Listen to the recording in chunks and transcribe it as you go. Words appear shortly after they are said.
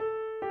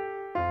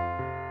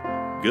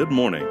Good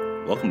morning.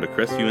 Welcome to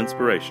Crestview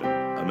Inspiration,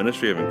 a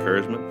ministry of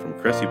encouragement from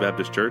Crestview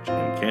Baptist Church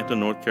in Canton,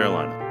 North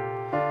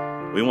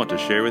Carolina. We want to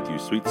share with you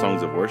sweet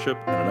songs of worship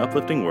and an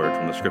uplifting word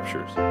from the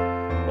Scriptures.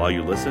 While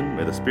you listen,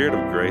 may the Spirit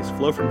of grace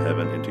flow from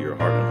heaven into your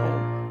heart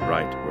and home,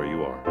 right where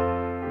you are.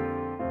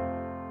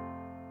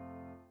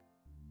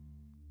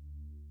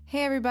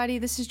 Hey everybody,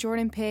 this is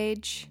Jordan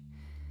Page.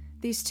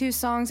 These two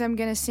songs I'm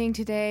going to sing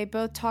today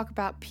both talk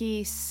about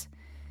peace.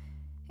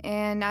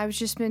 And I've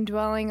just been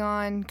dwelling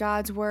on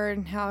God's word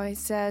and how it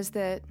says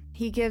that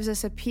He gives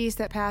us a peace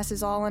that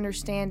passes all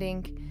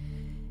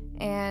understanding.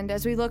 And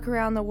as we look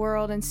around the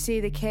world and see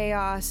the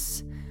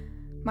chaos,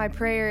 my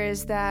prayer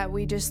is that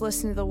we just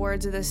listen to the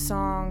words of this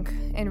song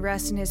and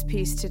rest in His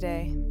peace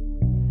today.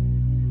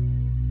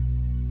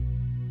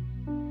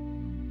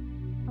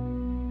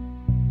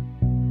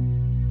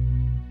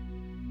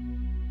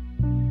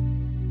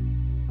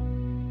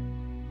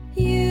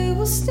 You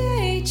will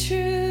stay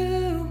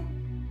true.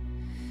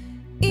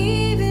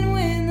 Even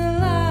when the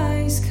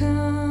lies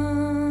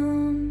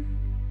come,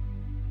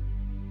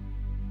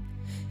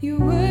 your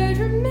word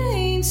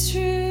remains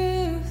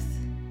truth.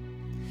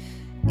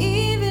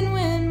 Even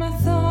when my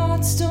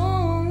thoughts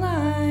don't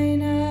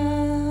line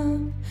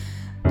up,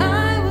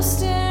 I will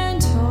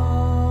stand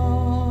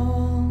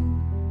tall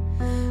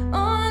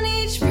on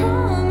each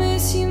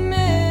promise you made.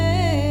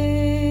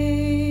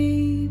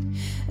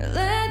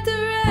 Let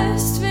the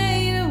rest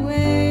fade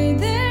away.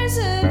 There's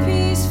a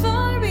peace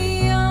far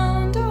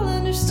beyond all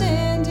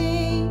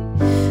understanding.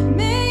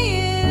 May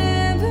it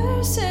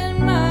ever set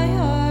my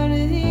heart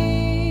at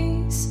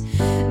ease.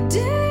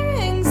 Dare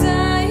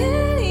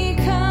anxiety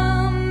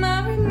come,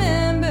 I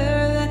remember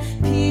that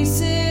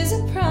peace is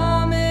a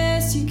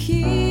promise you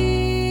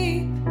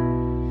keep.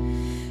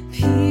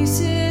 Peace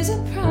is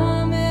a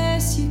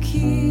promise you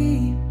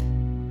keep.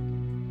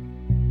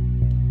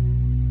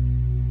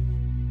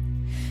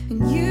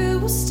 And you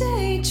will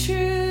stay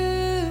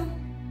true,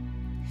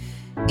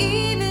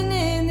 even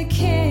in the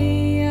chaos.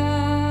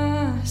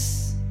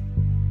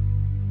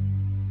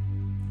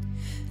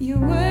 Your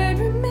word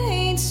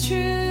remains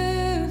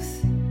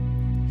truth,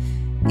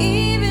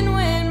 even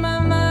when my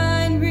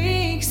mind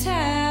wreaks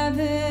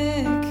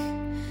havoc.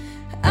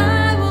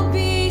 I will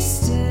be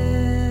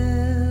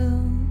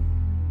still,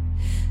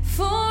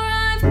 for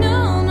I've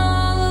known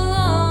all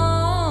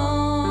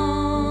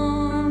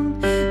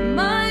along,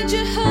 my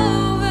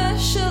Jehovah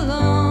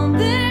Shalom.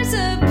 There's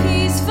a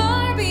peace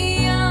far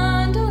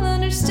beyond all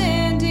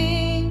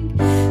understanding.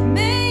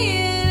 May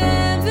it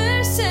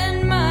ever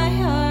set my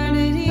heart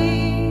at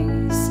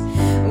ease.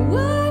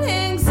 What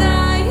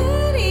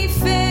anxiety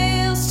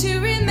fails to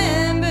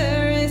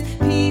remember is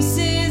peace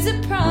is a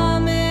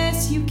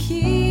promise you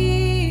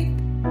keep.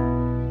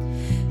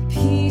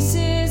 Peace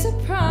is a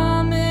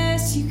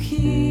promise you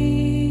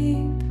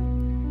keep.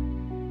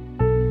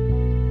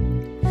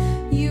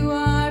 You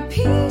are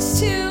peace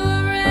to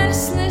a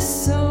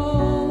restless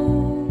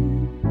soul.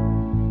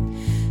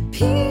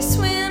 Peace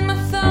when my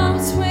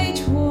thoughts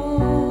wage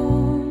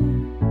war.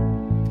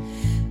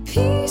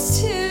 Peace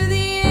to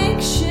the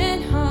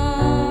ancient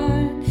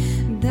heart.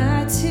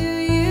 That's who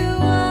you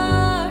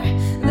are.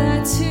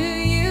 That's who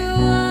you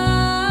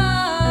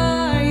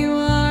are. You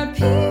are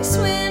peace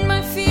when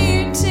my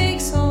fear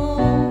takes hold.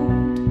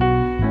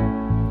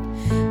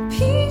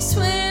 Peace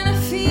when I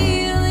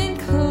feel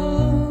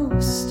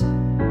enclosed.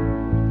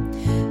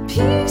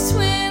 Peace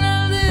when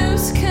I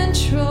lose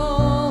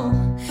control.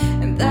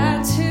 And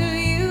that's who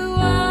you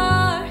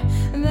are.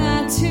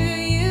 That's who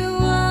you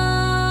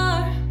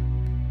are.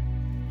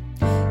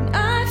 And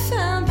I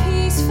found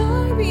peace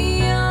far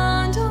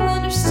beyond all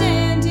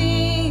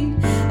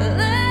understanding.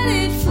 Let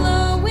it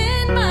flow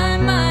when my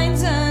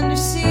mind's under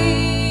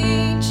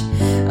siege.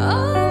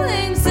 All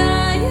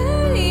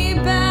anxiety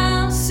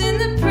bows in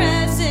the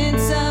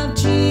presence of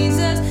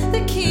Jesus,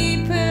 the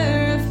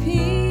keeper of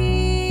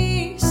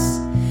peace.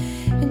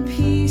 And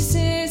peace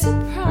is a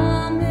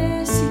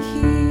promise He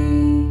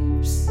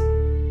keeps.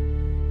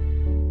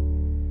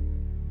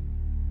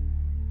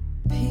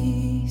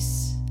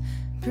 Peace,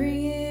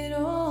 bring it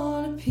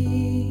all to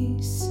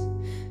peace.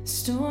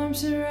 Storm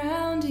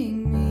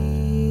surrounding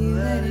me,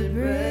 let it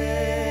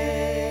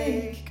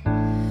break.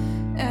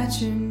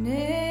 At your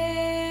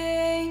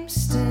name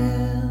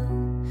still,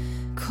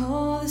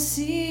 call the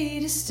sea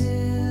to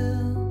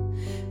still,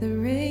 the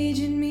rage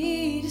in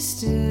me to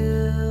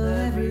still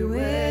every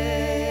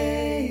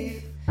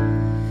wave.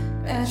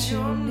 At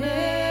your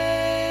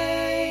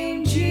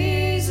name,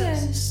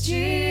 Jesus,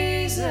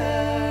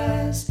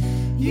 Jesus,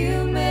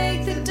 you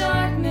make the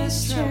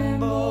darkness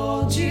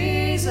tremble.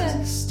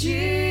 Jesus,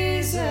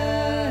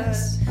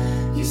 Jesus,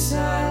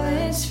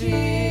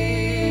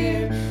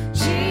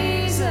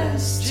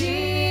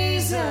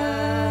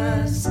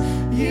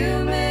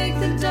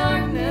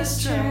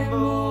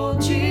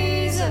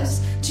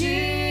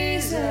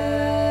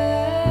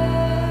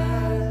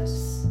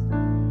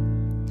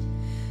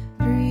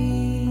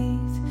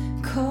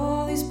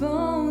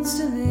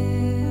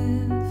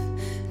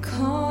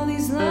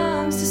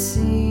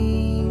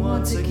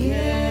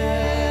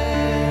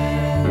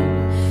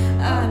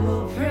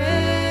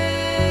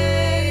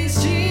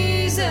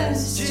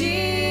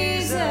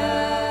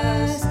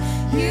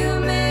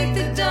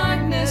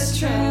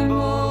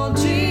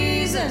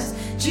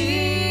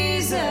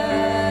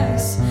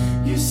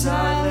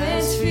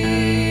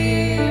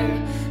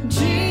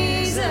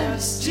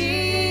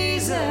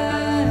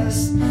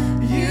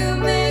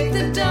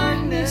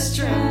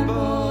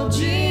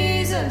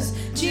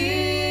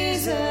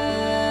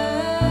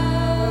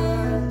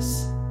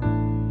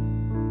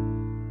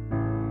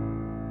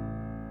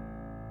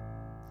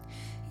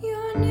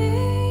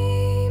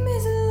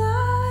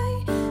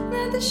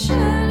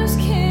 shadows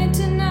can't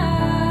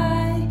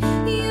deny.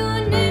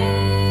 Your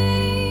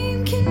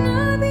name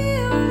cannot be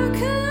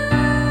overcome.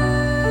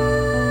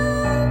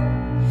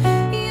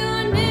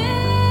 Your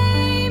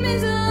name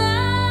is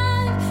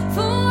alive,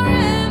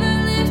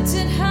 forever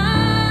lifted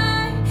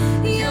high.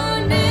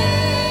 Your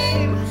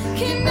name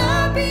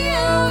cannot be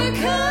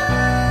overcome.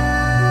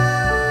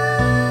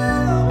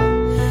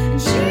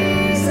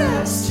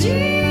 Jesus,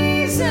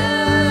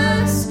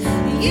 Jesus,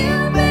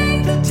 you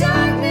make the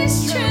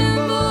darkness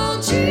tremble.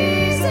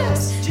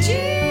 Jesus,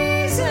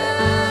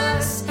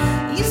 Jesus,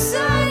 you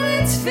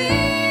silence fear.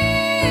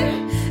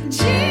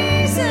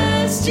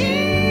 Jesus,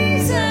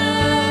 Jesus,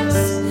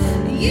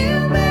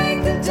 you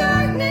make the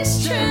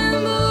darkness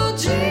tremble.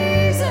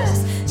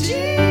 Jesus,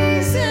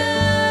 Jesus,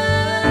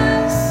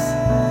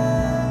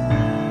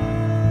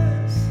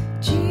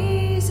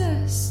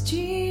 Jesus,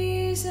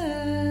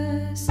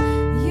 Jesus,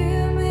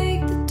 you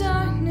make the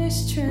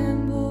darkness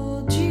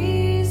tremble.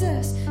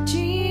 Jesus,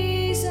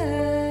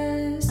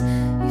 Jesus,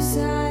 you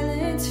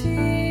silence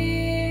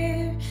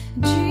fear.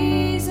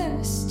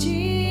 Jesus,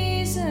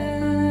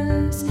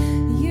 Jesus,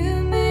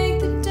 you make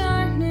the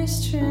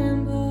darkness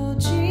tremble.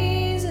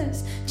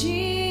 Jesus,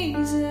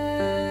 Jesus.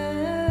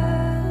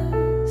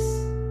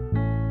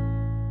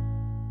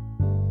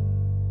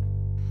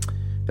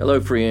 Hello,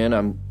 friend.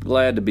 I'm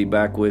glad to be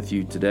back with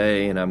you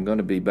today, and I'm going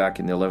to be back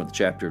in the 11th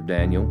chapter of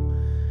Daniel.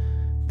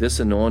 This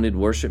anointed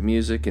worship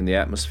music and the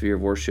atmosphere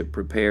of worship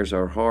prepares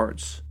our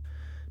hearts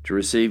to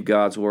receive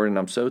God's Word, and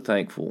I'm so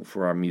thankful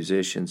for our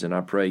musicians, and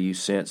I pray you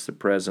sense the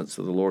presence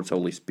of the Lord's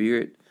Holy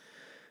Spirit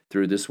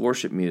through this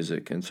worship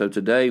music. And so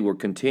today we're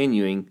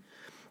continuing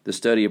the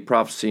study of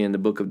prophecy in the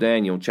book of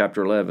Daniel,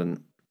 chapter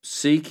 11,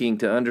 seeking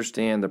to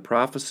understand the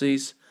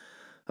prophecies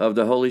of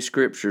the Holy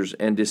Scriptures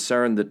and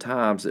discern the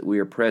times that we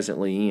are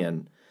presently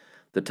in,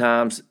 the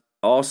times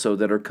also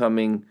that are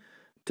coming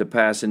to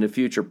pass in the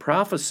future.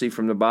 Prophecy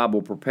from the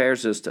Bible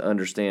prepares us to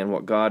understand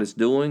what God is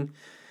doing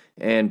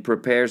and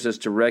prepares us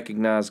to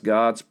recognize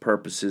God's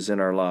purposes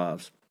in our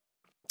lives.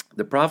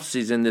 The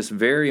prophecies in this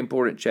very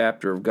important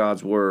chapter of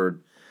God's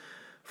Word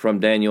from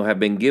Daniel have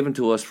been given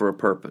to us for a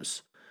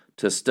purpose: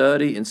 to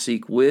study and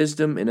seek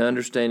wisdom in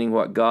understanding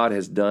what God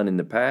has done in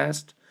the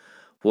past,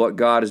 what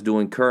God is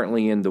doing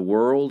currently in the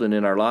world and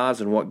in our lives,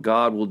 and what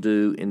God will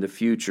do in the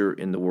future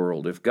in the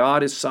world. If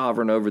God is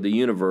sovereign over the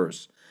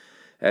universe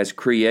as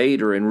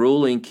creator and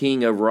ruling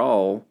king over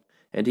all,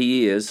 and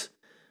He is,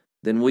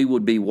 then we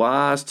would be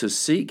wise to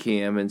seek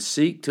Him and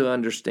seek to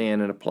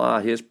understand and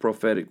apply His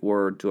prophetic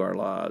word to our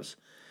lives.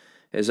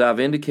 As I've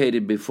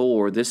indicated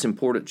before, this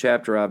important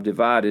chapter I've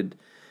divided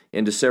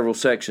into several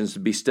sections to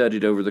be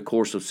studied over the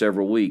course of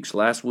several weeks.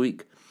 Last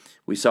week,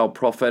 we saw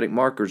prophetic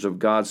markers of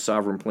God's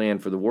sovereign plan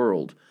for the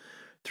world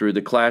through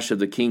the clash of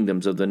the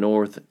kingdoms of the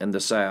north and the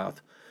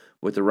south,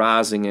 with the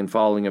rising and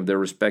falling of their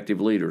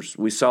respective leaders.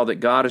 We saw that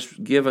God has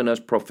given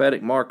us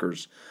prophetic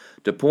markers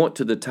to point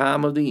to the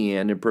time of the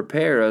end and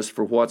prepare us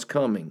for what's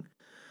coming.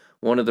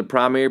 One of the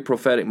primary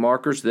prophetic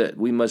markers that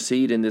we must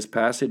heed in this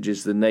passage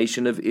is the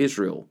nation of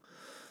Israel,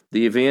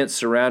 the events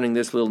surrounding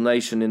this little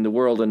nation in the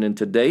world. And in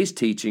today's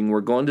teaching,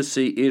 we're going to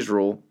see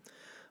Israel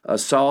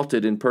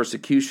assaulted in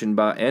persecution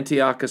by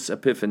Antiochus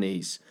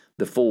Epiphanes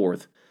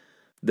IV,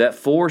 that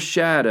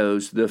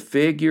foreshadows the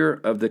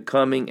figure of the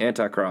coming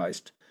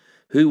Antichrist,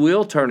 who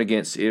will turn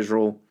against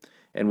Israel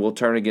and will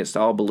turn against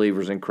all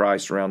believers in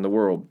Christ around the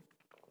world.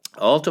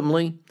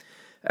 Ultimately,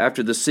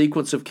 after the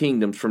sequence of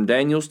kingdoms from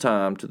Daniel's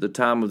time to the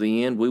time of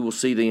the end, we will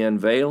see the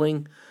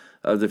unveiling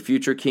of the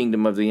future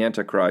kingdom of the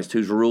Antichrist,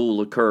 whose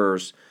rule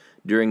occurs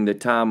during the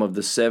time of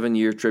the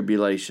 7-year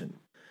tribulation.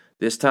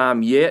 This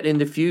time yet in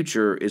the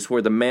future is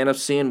where the man of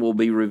sin will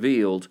be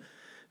revealed,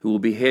 who will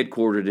be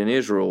headquartered in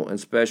Israel, and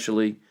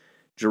especially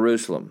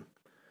Jerusalem.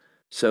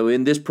 So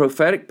in this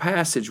prophetic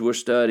passage we're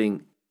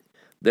studying,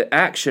 the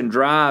action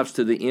drives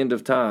to the end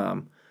of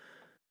time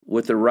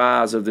with the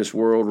rise of this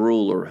world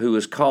ruler, who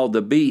is called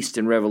the beast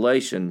in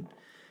Revelation,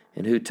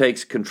 and who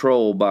takes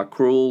control by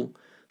cruel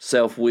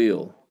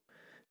self-will.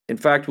 In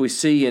fact, we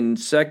see in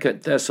 2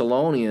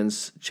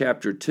 Thessalonians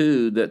chapter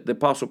 2 that the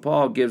Apostle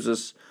Paul gives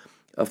us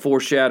a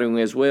foreshadowing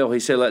as well. He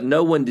said, "Let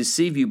no one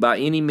deceive you by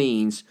any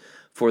means,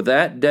 for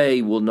that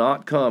day will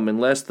not come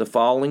unless the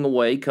falling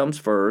away comes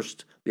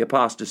first, the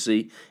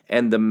apostasy,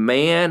 and the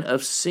man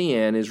of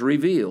sin is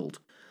revealed,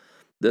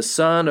 the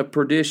son of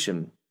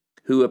perdition,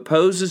 who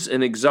opposes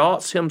and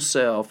exalts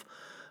himself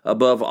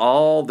above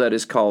all that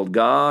is called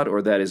God or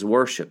that is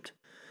worshipped,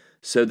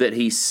 so that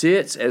he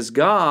sits as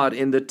God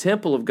in the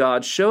temple of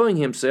God, showing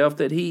himself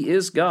that he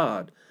is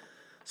God."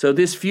 So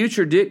this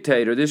future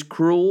dictator, this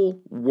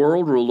cruel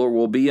world ruler,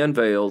 will be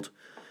unveiled,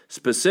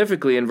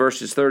 specifically in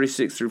verses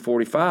 36 through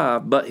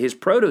 45, but his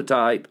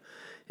prototype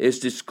is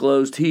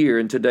disclosed here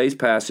in today's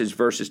passage,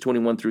 verses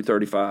 21 through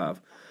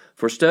 35.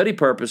 For study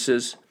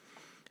purposes,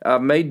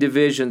 I've made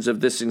divisions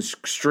of this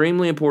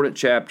extremely important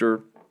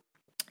chapter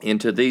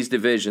into these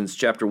divisions.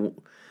 Chapter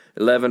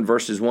 11,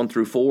 verses 1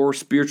 through 4,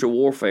 spiritual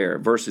warfare,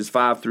 verses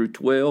 5 through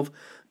 12,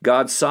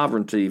 God's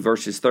sovereignty,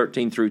 verses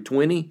 13 through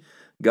 20,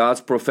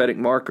 God's prophetic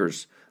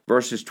markers,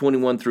 verses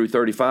 21 through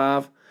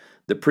 35,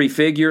 the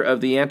prefigure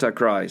of the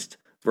Antichrist,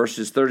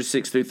 verses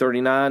 36 through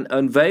 39,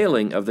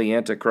 unveiling of the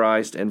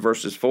Antichrist, and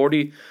verses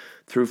 40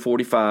 through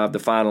 45, the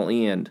final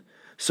end.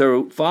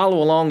 So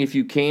follow along if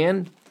you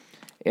can.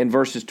 In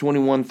verses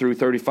 21 through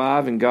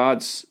 35, and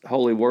God's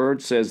holy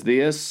word says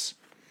this,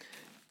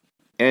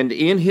 "And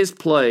in his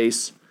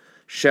place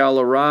shall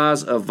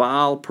arise a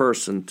vile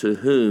person to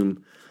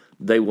whom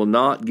they will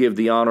not give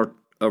the honor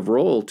of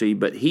royalty,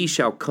 but he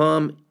shall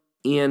come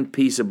in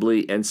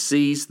peaceably and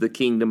seize the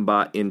kingdom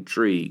by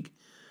intrigue.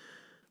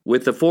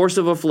 With the force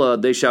of a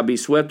flood they shall be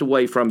swept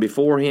away from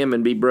before him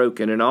and be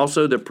broken, and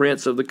also the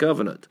prince of the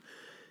covenant.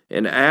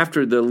 And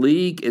after the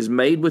league is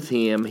made with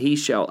him, he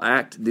shall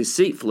act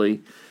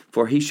deceitfully,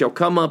 for he shall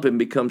come up and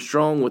become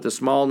strong with a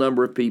small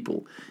number of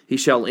people. He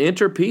shall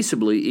enter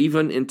peaceably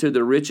even into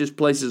the richest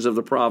places of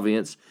the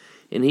province,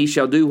 and he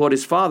shall do what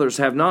his fathers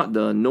have not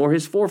done, nor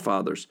his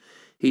forefathers.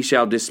 He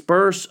shall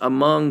disperse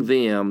among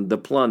them the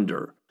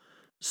plunder,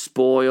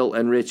 spoil,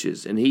 and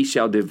riches, and he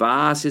shall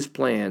devise his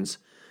plans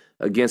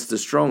against the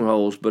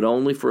strongholds, but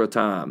only for a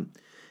time.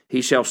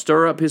 He shall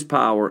stir up his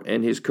power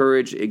and his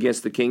courage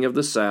against the king of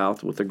the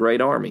south with a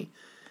great army.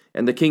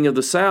 And the king of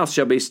the south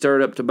shall be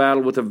stirred up to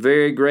battle with a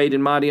very great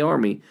and mighty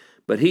army,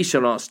 but he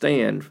shall not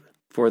stand,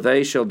 for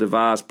they shall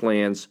devise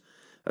plans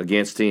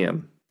against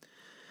him.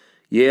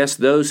 Yes,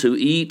 those who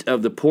eat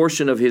of the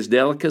portion of his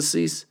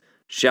delicacies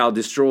shall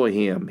destroy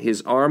him.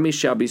 His army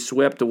shall be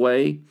swept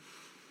away,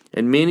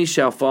 and many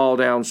shall fall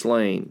down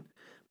slain.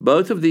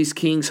 Both of these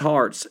kings'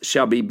 hearts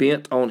shall be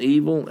bent on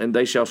evil, and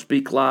they shall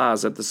speak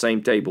lies at the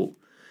same table.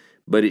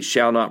 But it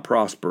shall not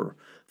prosper,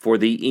 for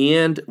the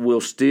end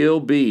will still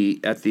be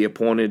at the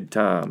appointed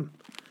time.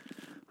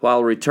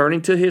 While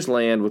returning to his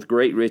land with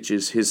great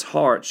riches, his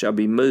heart shall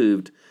be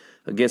moved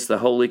against the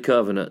holy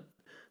covenant.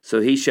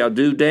 So he shall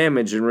do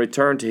damage and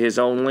return to his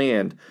own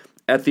land.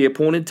 At the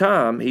appointed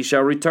time he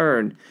shall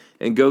return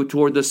and go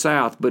toward the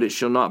south, but it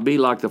shall not be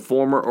like the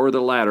former or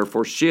the latter,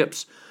 for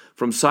ships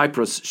from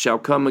Cyprus shall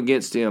come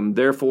against him.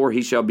 Therefore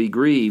he shall be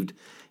grieved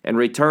and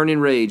return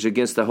in rage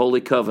against the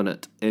holy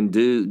covenant and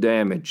do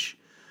damage.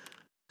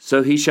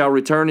 So he shall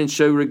return and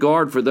show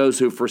regard for those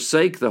who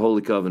forsake the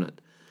holy covenant.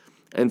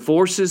 And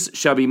forces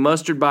shall be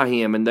mustered by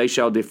him, and they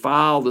shall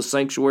defile the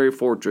sanctuary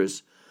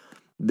fortress.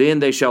 Then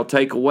they shall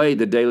take away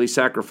the daily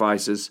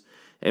sacrifices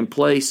and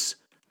place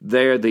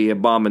there the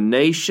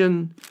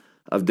abomination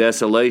of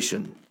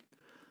desolation.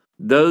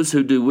 Those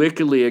who do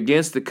wickedly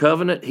against the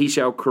covenant he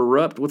shall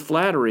corrupt with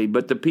flattery,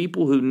 but the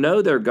people who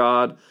know their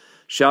God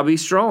shall be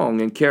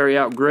strong and carry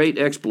out great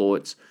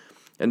exploits.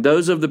 And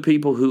those of the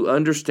people who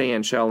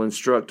understand shall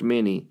instruct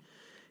many.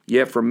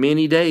 Yet for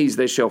many days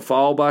they shall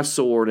fall by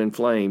sword and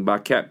flame, by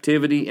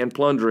captivity and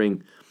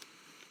plundering.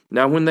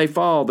 Now when they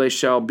fall, they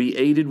shall be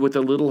aided with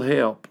a little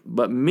help,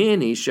 but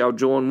many shall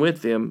join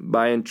with them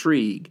by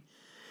intrigue.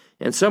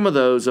 And some of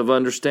those of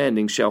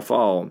understanding shall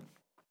fall,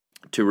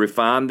 to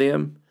refine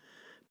them,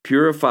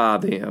 purify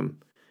them,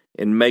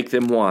 and make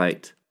them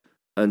white,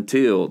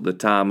 until the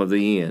time of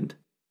the end,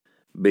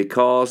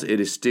 because it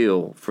is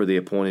still for the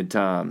appointed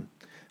time.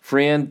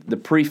 Friend, the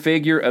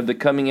prefigure of the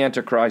coming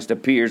Antichrist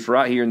appears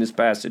right here in this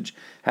passage.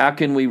 How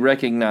can we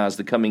recognize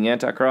the coming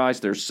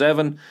Antichrist? There's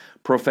 7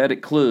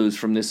 prophetic clues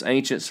from this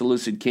ancient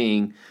Seleucid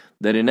king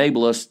that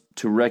enable us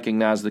to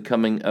recognize the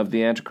coming of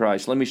the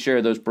Antichrist. Let me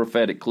share those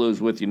prophetic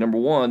clues with you. Number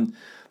 1,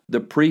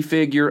 the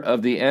prefigure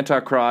of the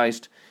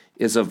Antichrist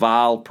is a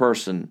vile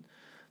person.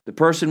 The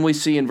person we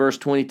see in verse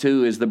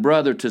 22 is the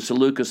brother to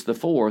Seleucus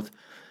IV,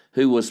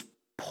 who was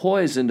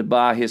poisoned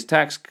by his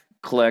tax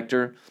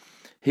collector,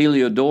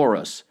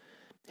 Heliodorus.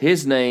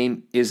 His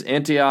name is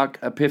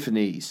Antiochus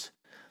Epiphanes,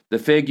 the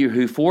figure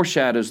who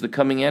foreshadows the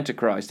coming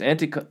Antichrist.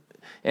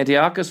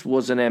 Antiochus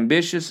was an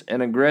ambitious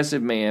and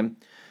aggressive man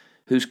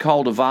who's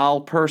called a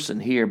vile person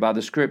here by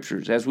the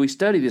Scriptures. As we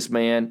study this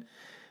man,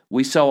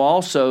 we saw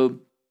also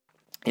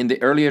in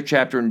the earlier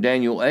chapter in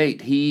Daniel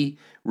 8, he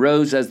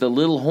rose as the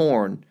little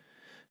horn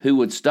who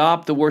would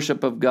stop the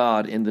worship of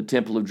God in the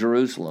temple of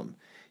Jerusalem.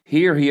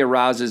 Here he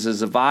arises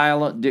as a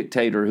violent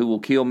dictator who will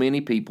kill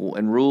many people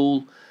and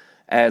rule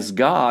as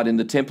God in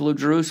the temple of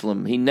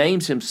Jerusalem. He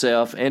names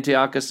himself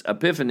Antiochus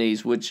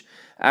Epiphanes, which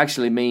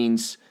actually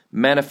means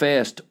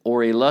manifest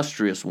or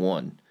illustrious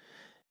one,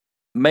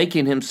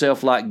 making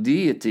himself like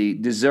deity,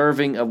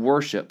 deserving of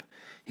worship.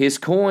 His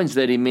coins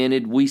that he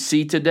minted we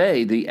see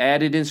today, the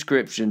added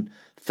inscription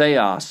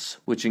Theos,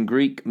 which in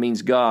Greek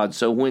means God.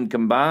 So when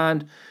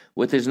combined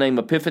with his name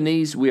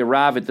Epiphanes, we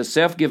arrive at the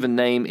self-given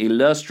name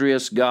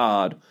Illustrious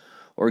God,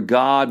 or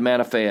God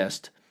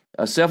Manifest,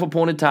 a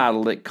self-appointed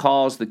title that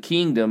caused the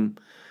kingdom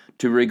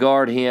to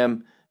regard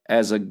him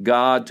as a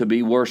God to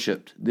be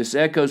worshipped. This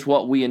echoes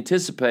what we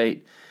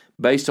anticipate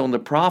based on the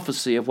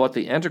prophecy of what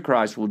the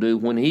Antichrist will do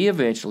when he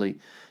eventually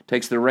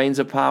takes the reins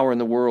of power in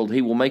the world.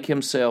 He will make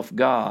himself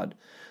God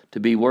to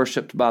be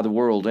worshipped by the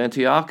world.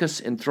 Antiochus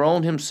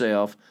enthroned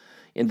himself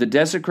in the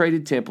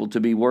desecrated temple to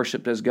be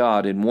worshipped as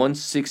God in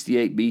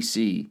 168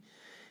 BC.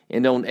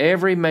 And on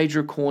every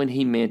major coin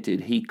he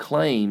minted, he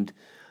claimed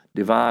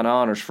divine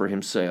honors for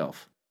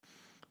himself.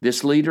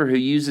 This leader who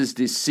uses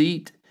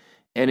deceit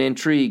and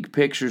intrigue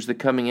pictures the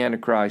coming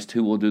Antichrist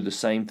who will do the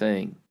same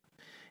thing.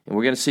 And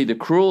we're going to see the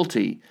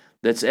cruelty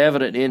that's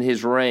evident in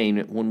his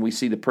reign when we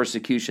see the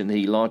persecution that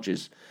he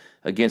launches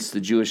against the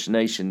Jewish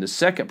nation. The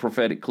second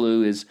prophetic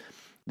clue is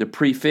the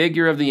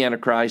prefigure of the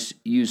Antichrist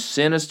used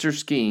sinister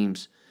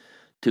schemes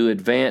to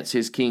advance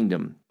his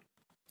kingdom.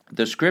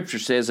 The scripture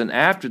says, "And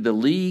after the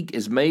league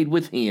is made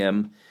with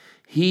him,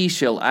 he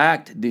shall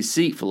act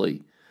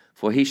deceitfully,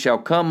 for he shall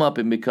come up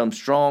and become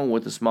strong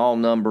with a small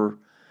number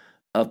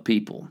of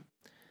people."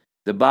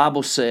 The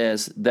Bible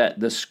says that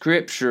the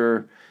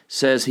scripture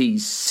says he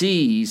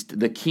seized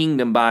the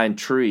kingdom by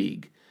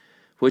intrigue,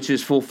 which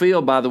is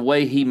fulfilled by the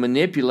way he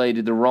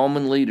manipulated the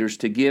Roman leaders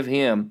to give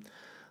him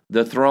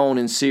the throne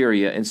in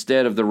Syria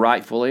instead of the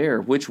rightful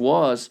heir, which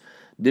was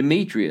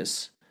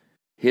Demetrius,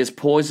 his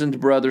poisoned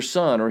brother's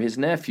son or his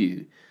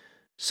nephew.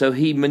 So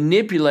he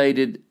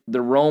manipulated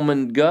the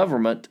Roman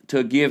government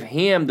to give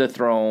him the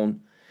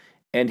throne,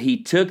 and he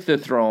took the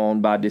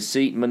throne by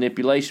deceit and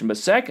manipulation. But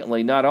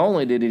secondly, not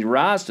only did he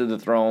rise to the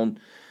throne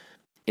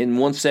in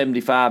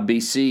 175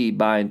 BC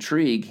by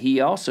intrigue, he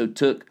also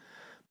took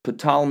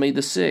Ptolemy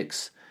VI,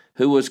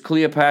 who was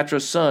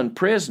Cleopatra's son,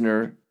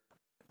 prisoner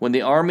when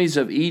the armies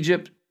of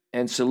Egypt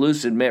and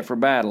Seleucid met for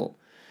battle.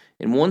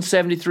 In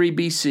 173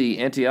 BC,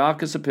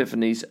 Antiochus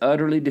Epiphanes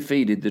utterly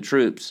defeated the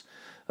troops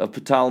of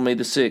Ptolemy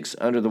VI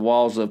under the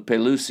walls of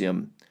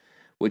Pelusium,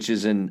 which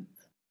is in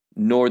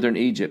northern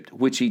Egypt,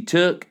 which he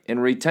took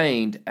and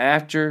retained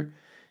after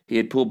he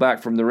had pulled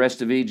back from the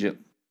rest of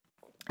Egypt.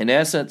 In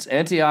essence,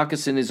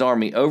 Antiochus and his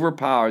army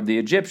overpowered the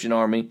Egyptian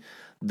army,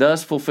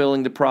 thus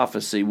fulfilling the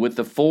prophecy, "With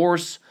the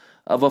force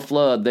of a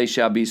flood they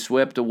shall be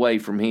swept away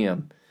from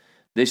him."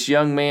 This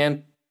young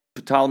man,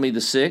 Ptolemy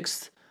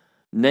VI,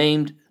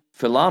 named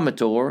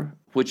Philometor,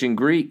 which in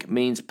Greek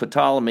means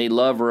Ptolemy,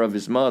 lover of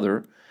his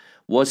mother,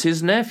 was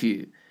his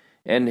nephew,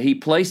 and he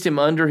placed him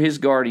under his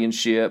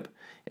guardianship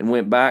and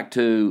went back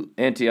to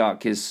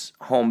Antioch, his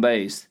home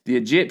base. The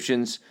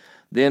Egyptians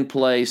then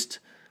placed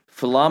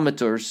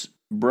Philometor's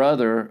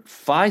brother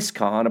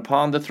Physcon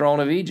upon the throne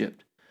of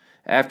Egypt,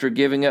 after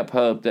giving up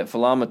hope that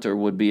Philometor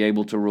would be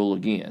able to rule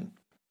again.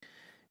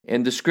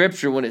 In the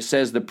scripture, when it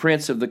says the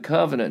prince of the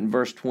covenant in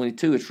verse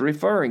 22, it's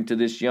referring to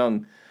this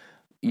young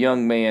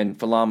man,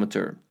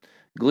 Philometor.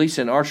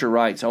 Gleason Archer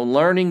writes, "On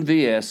learning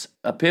this,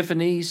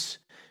 Epiphanes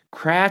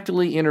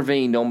craftily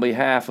intervened on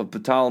behalf of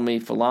Ptolemy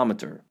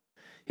Philometor,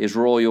 his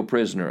royal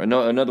prisoner." In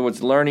other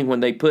words, learning when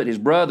they put his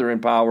brother in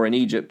power in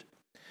Egypt,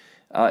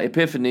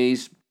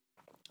 Epiphanes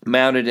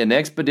mounted an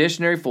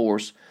expeditionary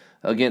force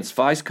against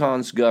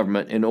Physcon's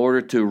government in order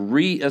to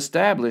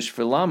re-establish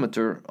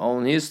Philometor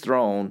on his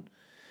throne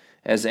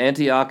as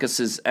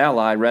Antiochus's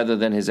ally rather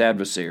than his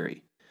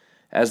adversary.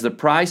 As the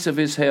price of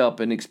his help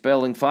in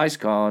expelling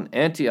Physcon,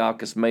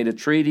 Antiochus made a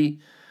treaty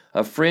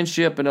of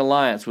friendship and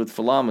alliance with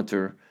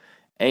Philometor,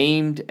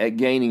 aimed at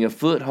gaining a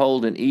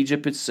foothold in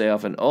Egypt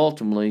itself and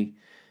ultimately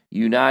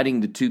uniting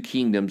the two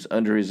kingdoms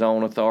under his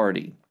own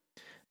authority.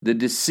 The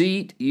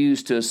deceit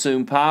used to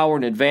assume power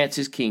and advance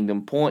his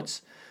kingdom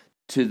points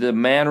to the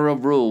manner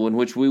of rule in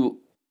which we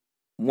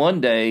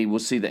one day will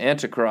see the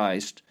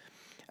Antichrist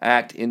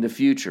act in the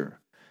future.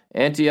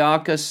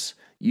 Antiochus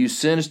used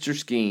sinister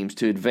schemes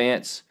to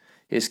advance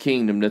his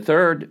kingdom. The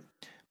third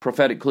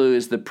prophetic clue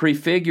is the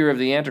prefigure of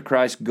the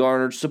Antichrist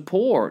garnered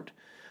support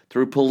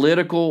through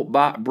political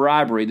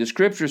bribery. The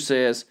scripture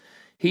says,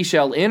 "He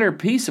shall enter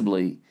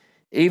peaceably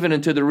even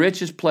into the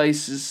richest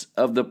places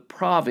of the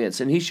province,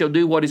 and he shall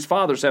do what his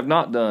fathers have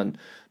not done,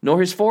 nor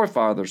his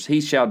forefathers.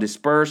 He shall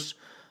disperse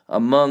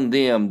among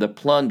them the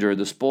plunder,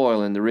 the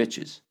spoil, and the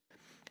riches.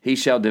 He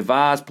shall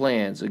devise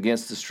plans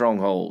against the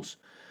strongholds,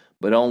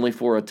 but only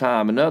for a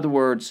time." In other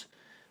words,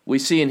 we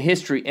see in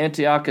history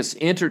Antiochus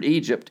entered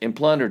Egypt and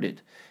plundered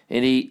it,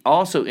 and he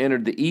also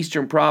entered the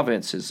eastern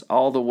provinces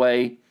all the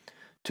way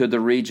to the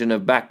region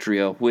of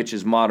Bactria, which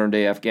is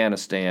modern-day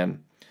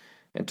Afghanistan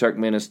and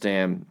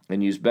Turkmenistan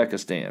and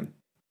Uzbekistan.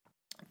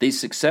 These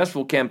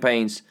successful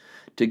campaigns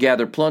to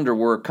gather plunder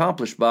were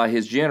accomplished by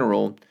his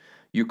general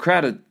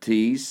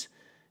Eucrates,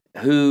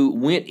 who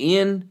went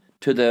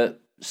into the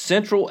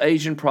Central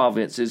Asian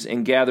provinces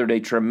and gathered a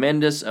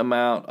tremendous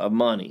amount of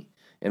money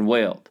and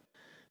wealth.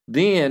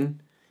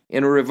 Then,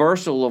 in a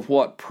reversal of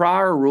what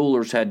prior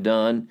rulers had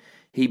done,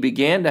 he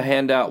began to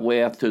hand out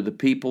wealth to the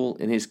people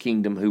in his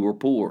kingdom who were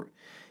poor.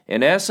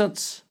 In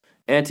essence,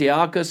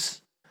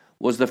 Antiochus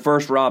was the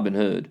first Robin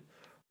Hood: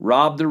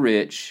 rob the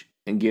rich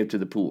and give to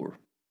the poor.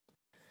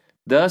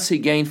 Thus, he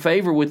gained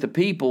favor with the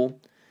people,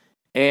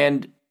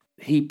 and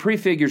he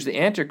prefigures the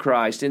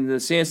Antichrist in the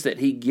sense that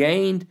he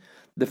gained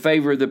the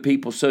favor of the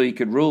people so he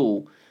could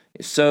rule.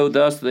 So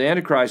thus the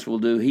Antichrist will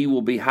do. He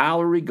will be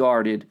highly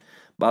regarded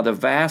by the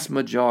vast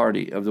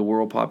majority of the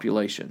world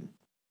population.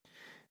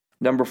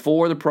 Number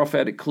 4, the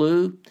prophetic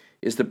clue,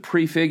 is the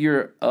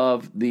prefigure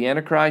of the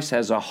Antichrist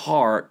has a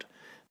heart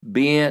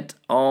bent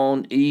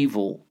on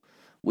evil.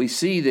 We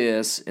see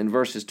this in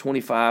verses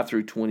 25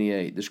 through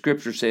 28. The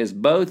scripture says,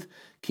 "Both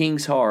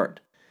kings' heart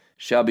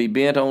shall be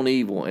bent on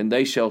evil, and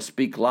they shall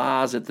speak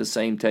lies at the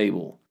same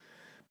table.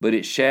 but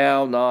it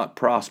shall not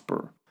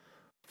prosper,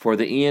 for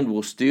the end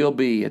will still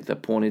be at the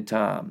appointed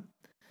time.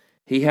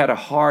 He had a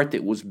heart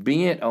that was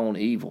bent on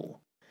evil.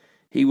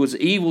 He was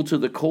evil to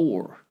the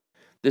core.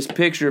 This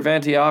picture of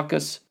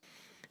Antiochus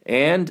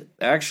and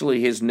actually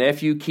his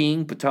nephew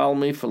king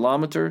Ptolemy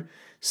Philometor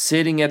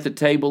sitting at the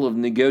table of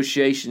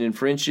negotiation and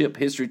friendship,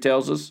 history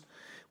tells us,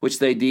 which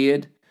they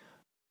did.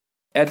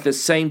 At the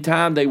same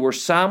time, they were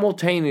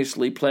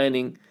simultaneously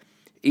planning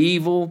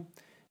evil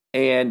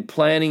and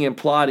planning and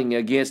plotting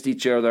against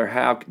each other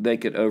how they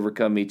could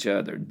overcome each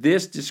other.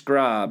 This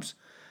describes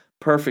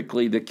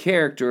perfectly the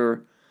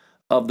character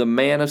of the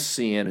man of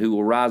sin who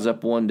will rise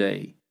up one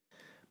day.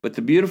 But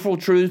the beautiful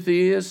truth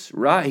is,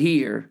 right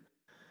here,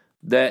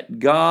 that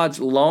God's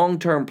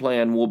long-term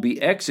plan will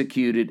be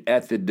executed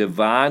at the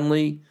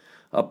divinely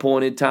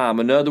appointed time.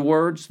 In other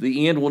words,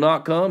 the end will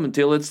not come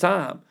until it's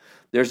time.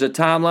 There's a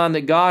timeline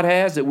that God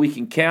has that we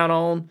can count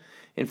on.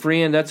 And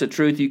friend, that's a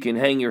truth you can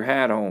hang your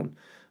hat on.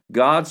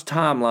 God's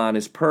timeline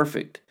is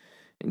perfect,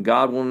 and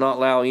God will not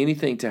allow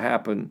anything to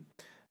happen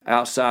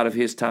outside of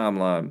his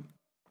timeline.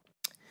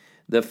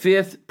 The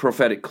fifth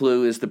prophetic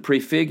clue is the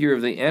prefigure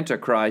of the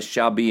Antichrist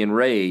shall be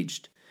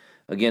enraged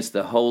against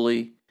the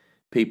holy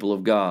people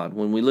of God.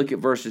 When we look at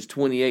verses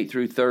 28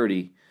 through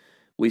 30,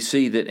 we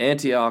see that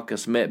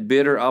Antiochus met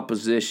bitter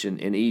opposition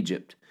in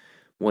Egypt.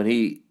 When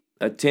he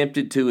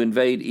attempted to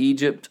invade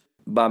Egypt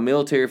by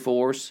military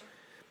force,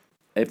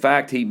 in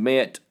fact, he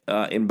met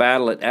in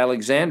battle at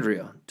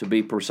Alexandria, to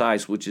be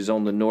precise, which is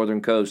on the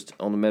northern coast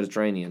on the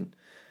Mediterranean.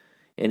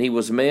 And he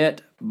was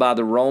met by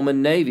the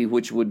Roman Navy,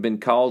 which would have been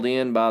called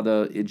in by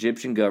the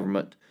Egyptian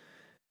government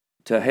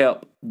to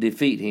help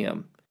defeat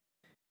him.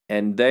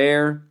 And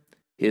there,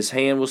 his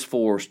hand was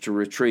forced to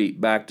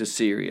retreat back to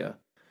Syria.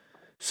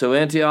 So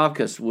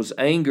Antiochus was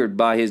angered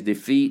by his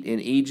defeat in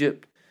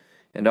Egypt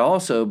and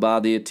also by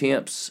the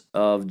attempts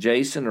of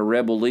Jason, a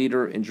rebel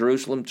leader in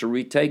Jerusalem, to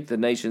retake the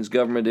nation's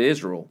government of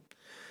Israel.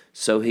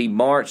 So he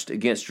marched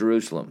against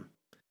Jerusalem.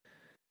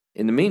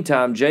 In the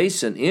meantime,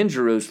 Jason in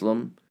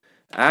Jerusalem,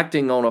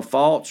 acting on a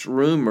false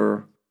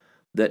rumor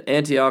that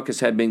Antiochus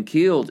had been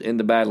killed in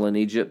the battle in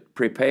Egypt,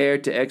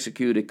 prepared to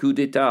execute a coup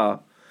d'etat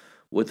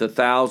with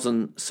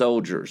 1,000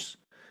 soldiers.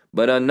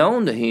 But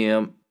unknown to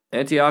him,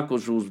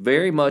 Antiochus was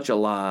very much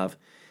alive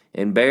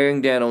and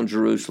bearing down on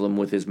Jerusalem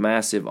with his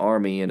massive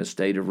army in a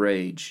state of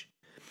rage.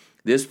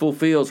 This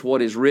fulfills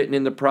what is written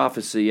in the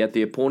prophecy: at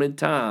the appointed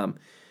time,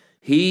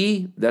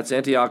 he, that's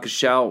Antiochus,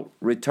 shall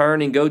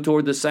return and go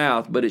toward the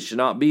south, but it shall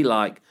not be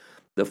like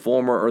the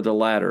former or the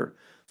latter.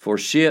 For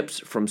ships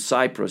from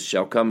Cyprus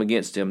shall come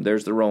against him.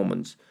 There's the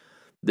Romans.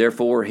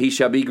 Therefore he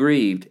shall be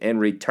grieved and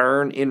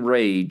return in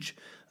rage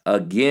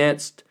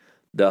against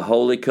the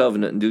holy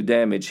covenant and do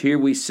damage. Here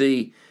we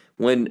see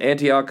when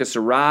Antiochus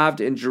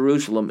arrived in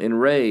Jerusalem in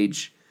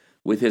rage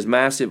with his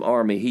massive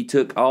army, he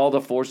took all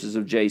the forces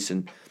of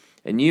Jason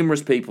and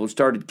numerous people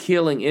started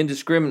killing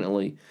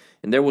indiscriminately.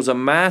 And there was a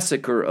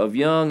massacre of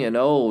young and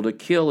old, a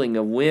killing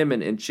of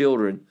women and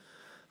children,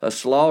 a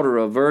slaughter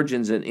of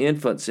virgins and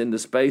infants in the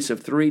space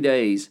of 3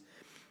 days.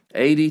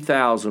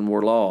 80,000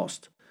 were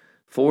lost,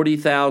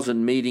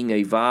 40,000 meeting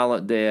a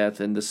violent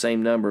death, and the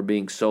same number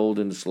being sold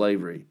into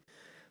slavery.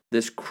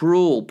 This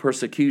cruel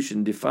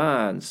persecution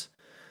defines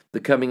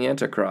the coming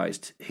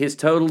Antichrist. His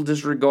total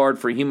disregard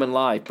for human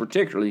life,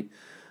 particularly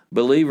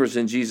believers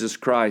in Jesus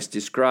Christ,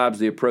 describes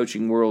the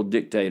approaching world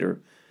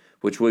dictator,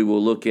 which we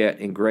will look at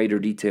in greater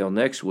detail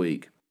next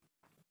week.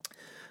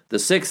 The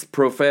sixth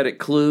prophetic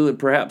clue, and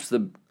perhaps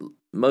the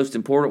most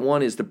important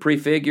one, is the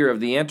prefigure of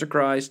the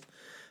Antichrist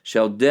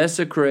shall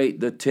desecrate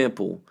the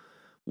temple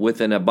with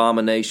an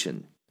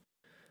abomination.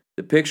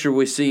 The picture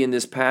we see in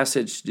this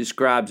passage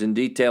describes in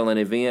detail an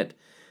event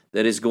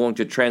that is going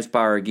to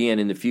transpire again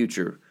in the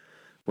future,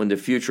 when the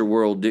future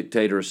world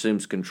dictator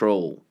assumes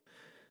control.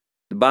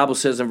 The Bible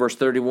says in verse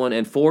 31,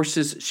 and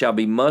forces shall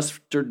be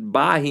mustered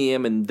by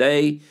him, and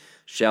they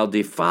shall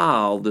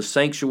defile the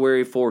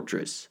sanctuary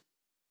fortress.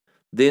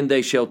 Then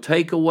they shall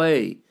take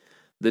away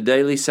the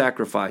daily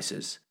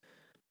sacrifices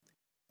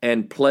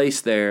and place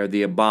there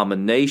the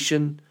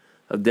abomination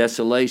of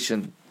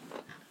desolation.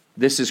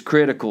 This is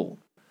critical,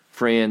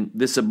 friend.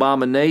 This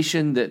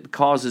abomination that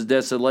causes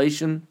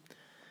desolation,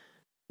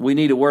 we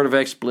need a word of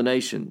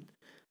explanation.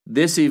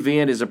 This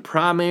event is a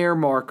primary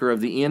marker of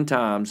the end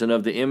times and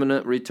of the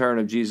imminent return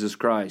of Jesus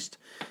Christ.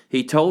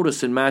 He told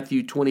us in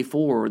Matthew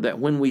 24 that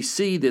when we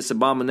see this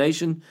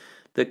abomination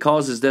that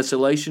causes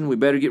desolation, we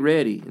better get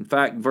ready. In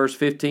fact, verse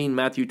 15,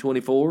 Matthew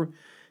 24,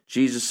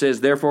 Jesus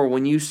says, therefore,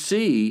 when you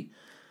see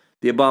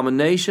the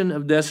abomination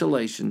of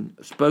desolation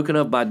spoken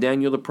of by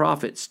Daniel the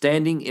prophet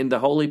standing in the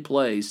holy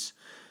place,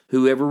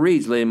 whoever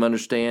reads, let him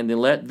understand,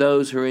 and let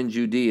those who are in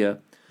Judea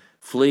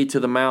flee to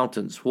the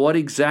mountains. What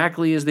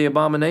exactly is the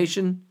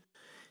abomination?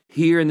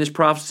 Here in this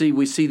prophecy,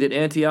 we see that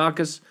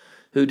Antiochus,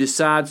 who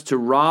decides to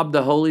rob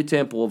the holy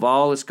temple of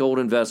all its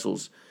golden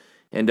vessels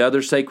and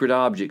other sacred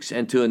objects,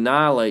 and to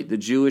annihilate the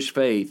Jewish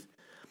faith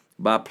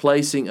by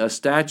placing a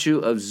statue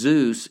of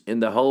Zeus in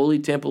the holy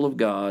temple of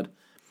God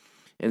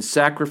and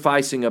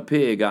sacrificing a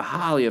pig, a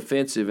highly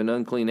offensive and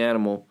unclean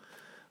animal,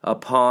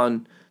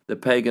 upon the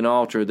pagan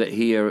altar that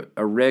he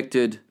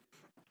erected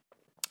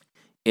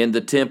in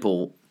the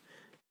temple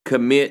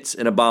commits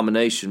an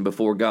abomination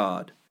before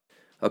God.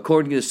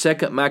 According to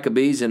 2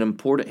 Maccabees, an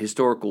important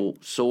historical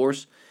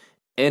source,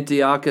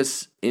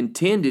 Antiochus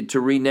intended to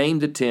rename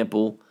the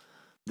temple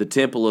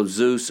of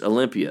Zeus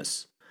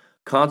Olympius,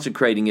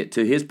 consecrating it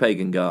to his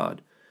pagan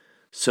god.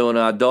 So an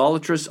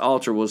idolatrous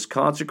altar was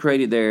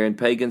consecrated there and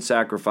pagan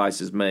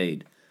sacrifices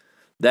made.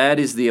 That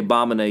is the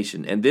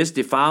abomination. And this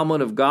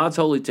defilement of God's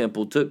holy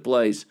temple took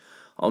place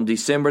on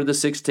December the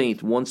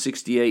 16th,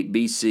 168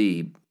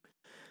 BC.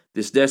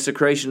 This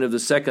desecration of the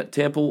second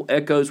temple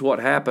echoes what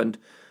happened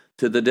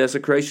to the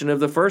desecration of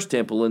the first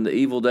temple in the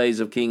evil days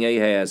of King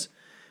Ahaz,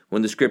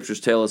 when the scriptures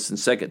tell us in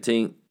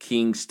 2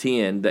 Kings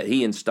 10 that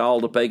he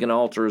installed a pagan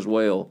altar as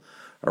well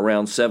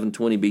around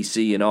 720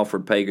 BC and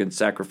offered pagan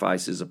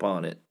sacrifices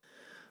upon it.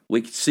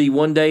 We see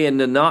one day in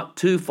the not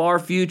too far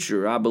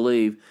future, I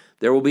believe,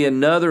 there will be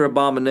another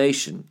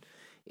abomination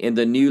in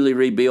the newly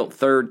rebuilt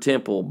third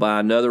temple by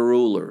another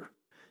ruler.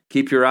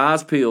 Keep your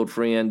eyes peeled,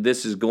 friend.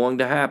 This is going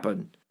to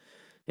happen.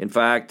 In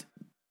fact,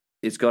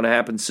 it's going to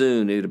happen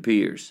soon, it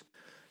appears.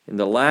 And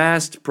the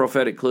last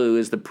prophetic clue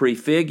is the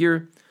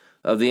prefigure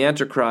of the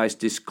Antichrist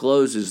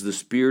discloses the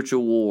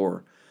spiritual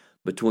war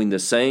between the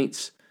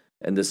saints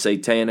and the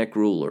satanic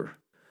ruler.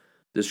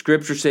 The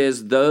scripture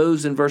says,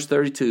 those in verse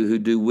 32 who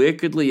do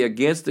wickedly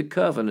against the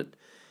covenant,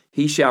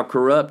 he shall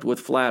corrupt with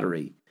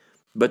flattery.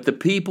 But the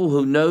people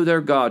who know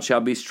their God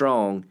shall be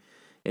strong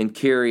and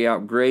carry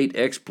out great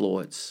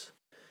exploits.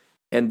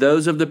 And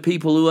those of the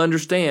people who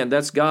understand,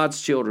 that's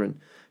God's children,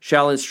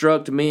 shall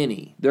instruct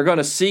many. They're going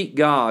to seek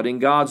God in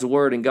God's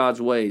word and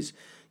God's ways.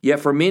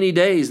 Yet for many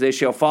days they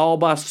shall fall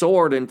by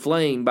sword and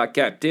flame, by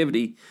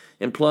captivity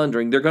and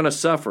plundering. They're going to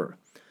suffer.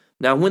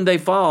 Now when they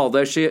fall,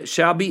 they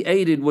shall be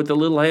aided with a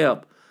little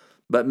help,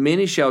 but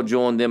many shall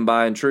join them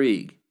by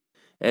intrigue.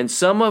 And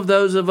some of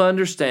those of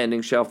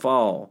understanding shall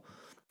fall,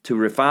 to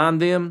refine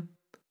them,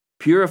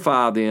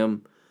 purify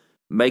them,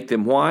 make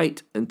them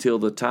white until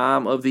the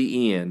time of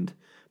the end,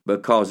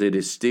 because it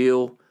is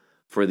still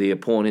for the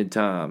appointed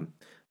time.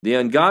 The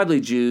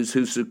ungodly Jews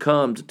who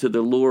succumbed to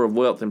the lure of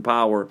wealth and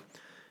power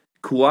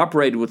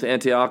cooperated with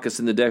Antiochus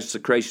in the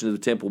desecration of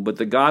the temple, but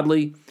the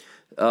godly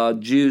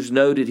Jews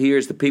noted here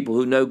as the people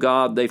who know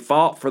God, they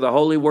fought for the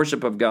holy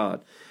worship of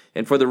God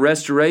and for the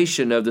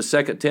restoration of the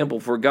second temple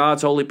for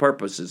God's holy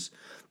purposes.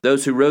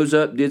 Those who rose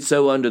up did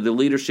so under the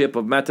leadership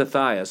of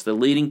Mattathias, the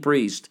leading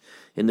priest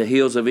in the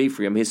hills of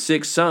Ephraim. His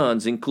 6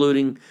 sons,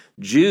 including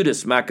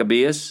Judas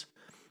Maccabeus,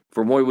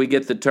 from where we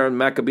get the term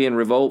Maccabean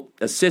revolt,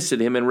 assisted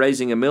him in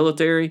raising a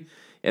military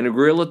and a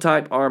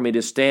guerrilla-type army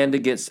to stand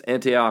against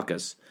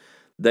Antiochus.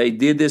 They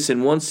did this in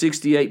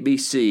 168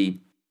 BC,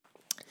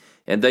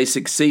 and they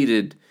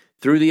succeeded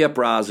through the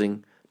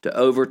uprising to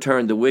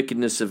overturn the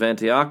wickedness of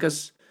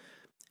Antiochus,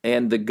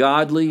 and the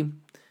godly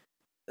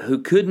who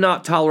could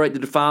not tolerate the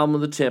defilement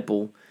of the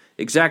temple,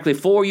 exactly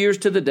 4 years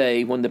to the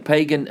day when the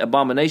pagan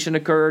abomination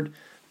occurred,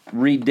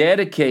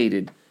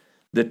 rededicated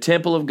the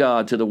temple of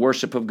God to the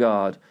worship of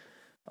God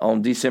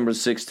on December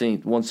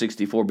 16th,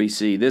 164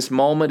 BC. This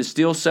moment is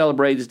still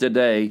celebrated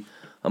today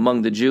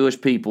among the Jewish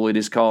people. It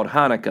is called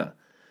Hanukkah,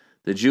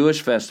 the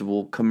Jewish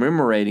festival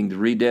commemorating the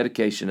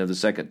rededication of the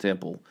second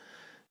temple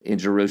in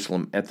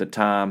Jerusalem at the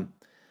time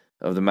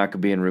of the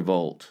Maccabean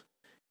revolt.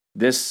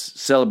 This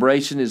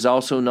celebration is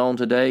also known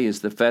today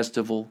as the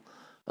Festival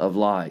of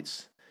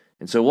Lights.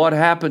 And so what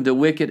happened to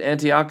wicked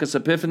Antiochus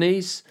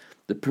Epiphanes,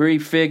 the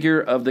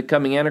prefigure of the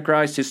coming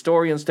Antichrist?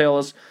 Historians tell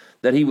us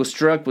that he was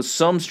struck with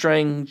some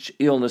strange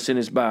illness in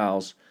his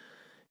bowels,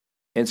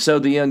 and so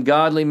the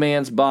ungodly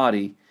man's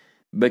body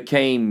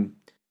became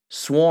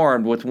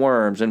swarmed with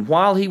worms, and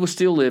while he was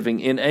still living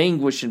in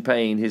anguish and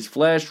pain, his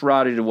flesh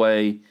rotted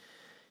away,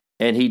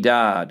 and he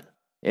died.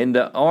 And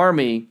the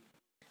army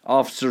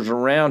officers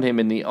around him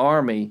in the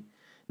army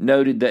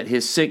noted that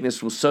his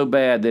sickness was so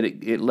bad that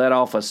it let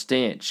off a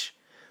stench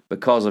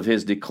because of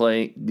his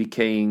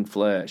decaying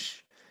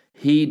flesh.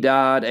 He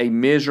died a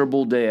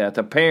miserable death,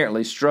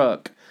 apparently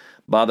struck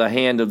by the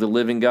hand of the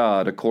living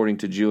God, according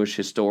to Jewish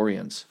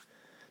historians.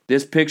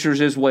 This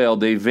pictures as well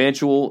the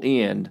eventual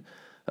end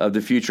of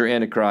the future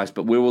Antichrist,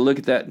 but we will look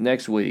at that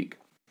next week.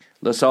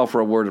 Let's offer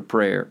a word of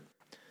prayer.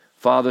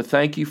 Father,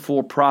 thank you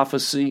for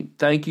prophecy.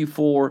 Thank you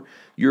for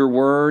your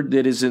word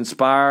that is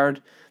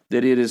inspired,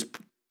 that it is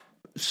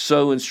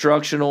so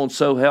instructional and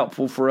so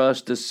helpful for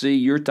us to see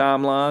your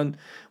timeline.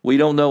 We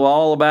don't know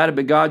all about it,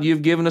 but God,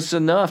 you've given us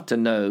enough to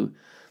know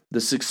the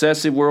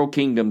successive world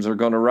kingdoms are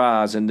going to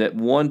rise, and that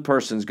one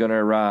person's going to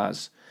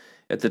arise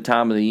at the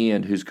time of the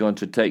end who's going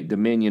to take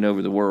dominion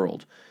over the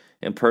world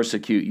and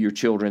persecute your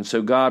children.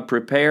 So God,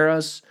 prepare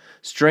us,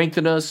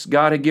 strengthen us.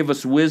 God, give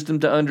us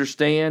wisdom to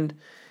understand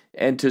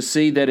and to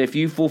see that if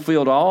you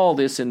fulfilled all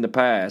this in the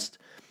past,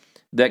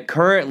 that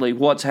currently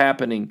what's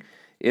happening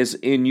is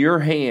in your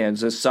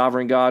hands as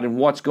sovereign God, and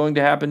what's going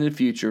to happen in the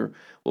future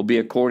will be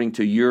according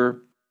to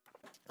your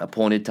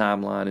appointed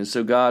timeline. And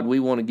so God, we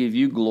want to give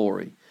you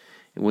glory,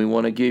 and we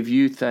want to give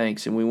you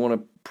thanks, and we want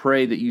to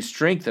pray that you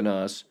strengthen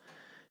us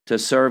to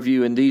serve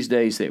you in these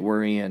days that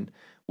we're in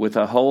with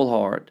a whole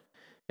heart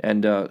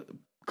and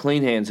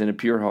clean hands and a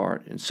pure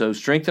heart. And so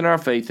strengthen our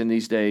faith in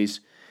these days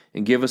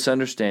and give us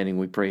understanding,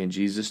 we pray in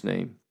Jesus'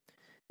 name.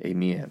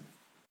 Amen.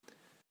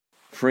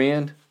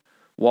 Friend,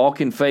 walk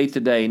in faith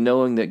today,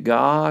 knowing that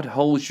God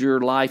holds your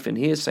life in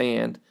His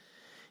hand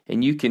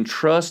and you can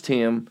trust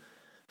Him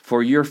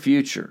for your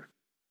future.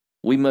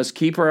 We must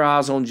keep our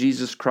eyes on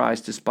Jesus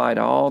Christ despite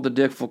all the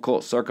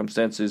difficult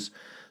circumstances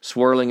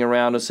swirling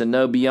around us and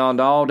know beyond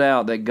all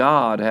doubt that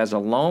God has a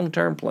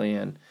long-term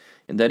plan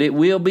and that it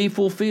will be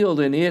fulfilled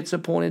in its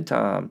appointed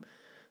time.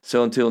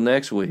 So until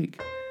next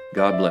week,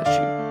 God bless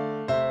you.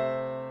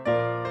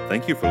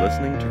 Thank you for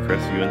listening to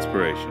Crestview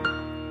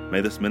Inspiration.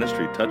 May this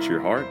ministry touch your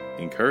heart,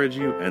 encourage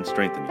you, and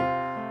strengthen you.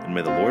 And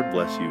may the Lord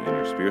bless you in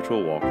your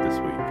spiritual walk this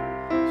week.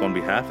 So on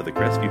behalf of the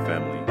Crestview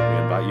family,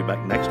 we invite you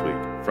back next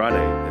week, Friday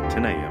at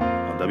 10 a.m.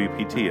 on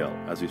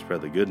WPTL as we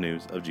spread the good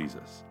news of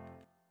Jesus.